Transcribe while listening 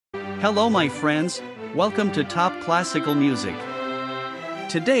Hello my friends, welcome to Top Classical Music.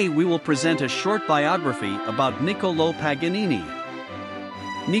 Today we will present a short biography about Niccolò Paganini.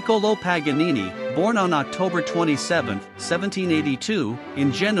 Niccolò Paganini, born on October 27, 1782,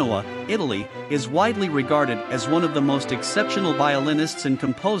 in Genoa, Italy, is widely regarded as one of the most exceptional violinists and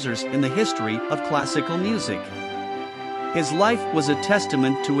composers in the history of classical music. His life was a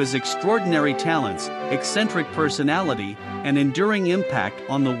testament to his extraordinary talents, eccentric personality, and enduring impact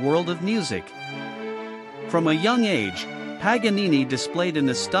on the world of music. From a young age, Paganini displayed an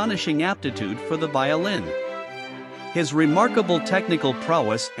astonishing aptitude for the violin. His remarkable technical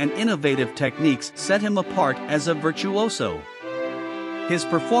prowess and innovative techniques set him apart as a virtuoso. His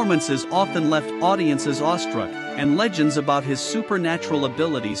performances often left audiences awestruck, and legends about his supernatural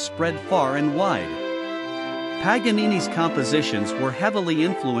abilities spread far and wide. Paganini's compositions were heavily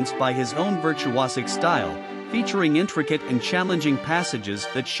influenced by his own virtuosic style, featuring intricate and challenging passages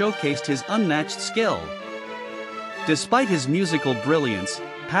that showcased his unmatched skill. Despite his musical brilliance,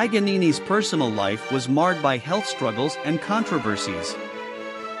 Paganini's personal life was marred by health struggles and controversies.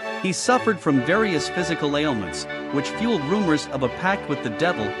 He suffered from various physical ailments, which fueled rumors of a pact with the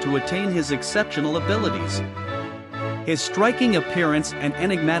devil to attain his exceptional abilities. His striking appearance and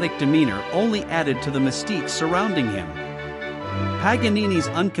enigmatic demeanor only added to the mystique surrounding him. Paganini's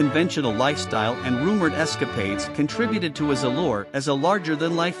unconventional lifestyle and rumored escapades contributed to his allure as a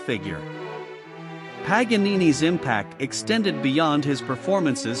larger-than-life figure. Paganini's impact extended beyond his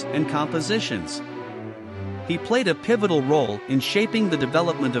performances and compositions. He played a pivotal role in shaping the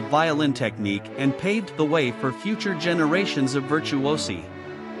development of violin technique and paved the way for future generations of virtuosi.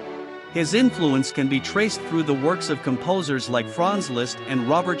 His influence can be traced through the works of composers like Franz Liszt and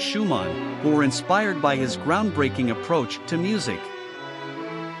Robert Schumann, who were inspired by his groundbreaking approach to music.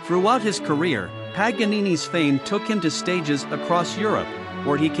 Throughout his career, Paganini's fame took him to stages across Europe,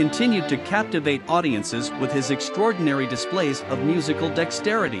 where he continued to captivate audiences with his extraordinary displays of musical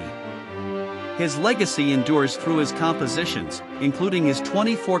dexterity. His legacy endures through his compositions, including his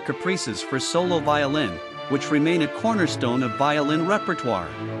 24 caprices for solo violin, which remain a cornerstone of violin repertoire.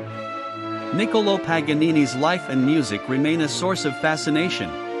 Niccolò Paganini's life and music remain a source of fascination,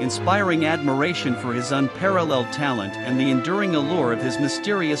 inspiring admiration for his unparalleled talent and the enduring allure of his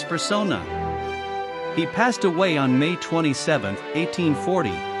mysterious persona. He passed away on May 27,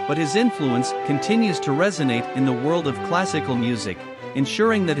 1840, but his influence continues to resonate in the world of classical music,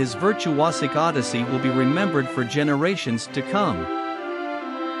 ensuring that his virtuosic odyssey will be remembered for generations to come.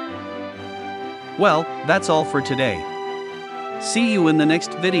 Well, that's all for today. See you in the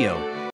next video.